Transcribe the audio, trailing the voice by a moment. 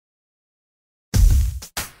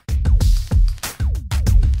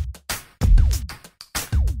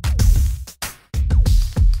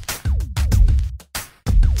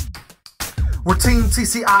Team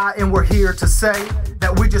TCI, and we're here to say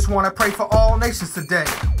that we just want to pray for all nations today.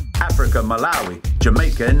 Africa, Malawi,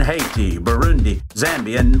 Jamaica and Haiti, Burundi,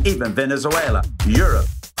 Zambia and even Venezuela, Europe,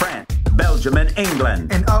 France, Belgium and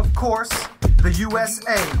England. And of course, the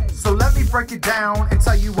USA. So let me break it down and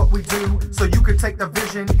tell you what we do so you can take the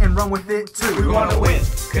vision and run with it too. We want to win,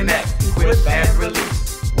 connect, equip and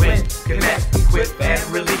release. Win, connect, equip and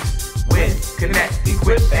release. Win, connect,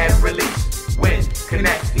 equip and release. Win,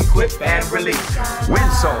 connect, equip and release.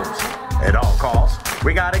 Win souls at all costs.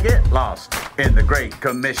 We gotta get lost in the Great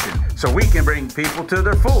Commission so we can bring people to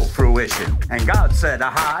their full fruition. And God set a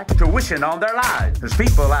high tuition on their lives. There's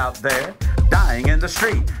people out there dying in the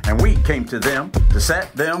street, and we came to them to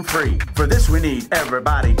set them free. For this we need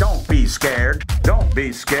everybody. Don't be scared. Don't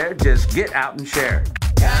be scared. Just get out and share.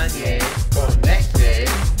 Gagne, connected,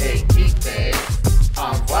 equipe,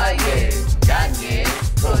 envoyé. Gagne,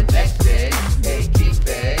 connected,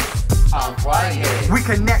 equipe, envoyé. We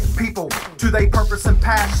connect people to their purpose and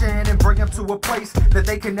passion and bring them to a place that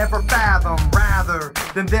they can never fathom. Rather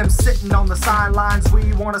than them sitting on the sidelines,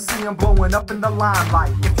 we want to see them blowing up in the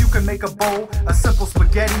limelight. If you can make a bowl of simple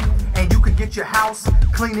spaghetti and you can get your house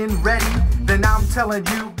clean and ready, then I'm telling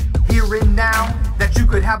you here and now that you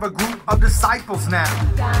could have a group of disciples now.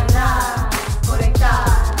 Ganar,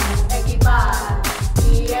 conectar, equipar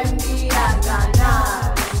y enviar.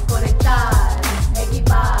 Ganar, conectar,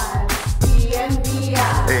 equipar y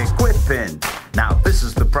enviar. Equipping. Now this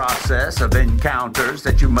is the process of encounters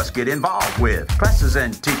that you must get involved with. Classes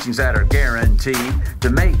and teachings that are guaranteed to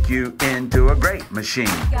make you into a great machine.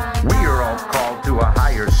 We are all called to a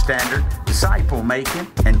higher standard, disciple making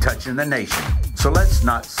and touching the nation. So let's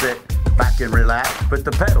not sit back and relax, put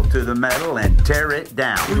the pedal to the metal and tear it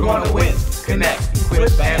down. We want to win, connect,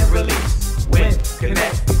 equip and release. Win,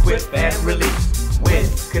 connect, equip and release. Win,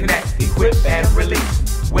 connect, equip and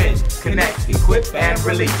release. Win, connect, equip and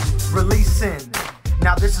release. Releasing.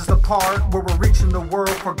 Now this is the part where we're reaching the world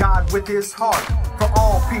for God with his heart. For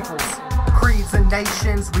all peoples, creeds and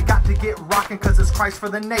nations, we got to get rocking cause it's Christ for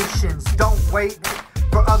the nations. Don't wait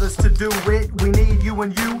for others to do it. We need you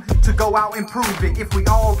and you to go out and prove it. If we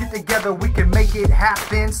all get together, we can make it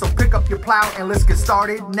happen. So pick up your plow and let's get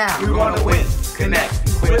started now. We want to win, connect,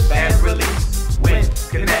 equip and release. Win,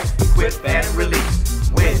 connect, equip and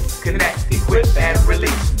release. Win, connect, equip and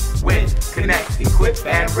release. Win, connect, equip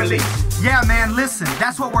and release. Yeah, man, listen,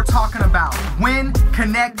 that's what we're talking about. Win,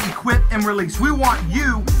 connect, equip, and release. We want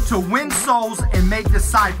you to win souls and make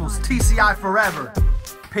disciples. TCI forever.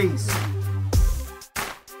 Peace.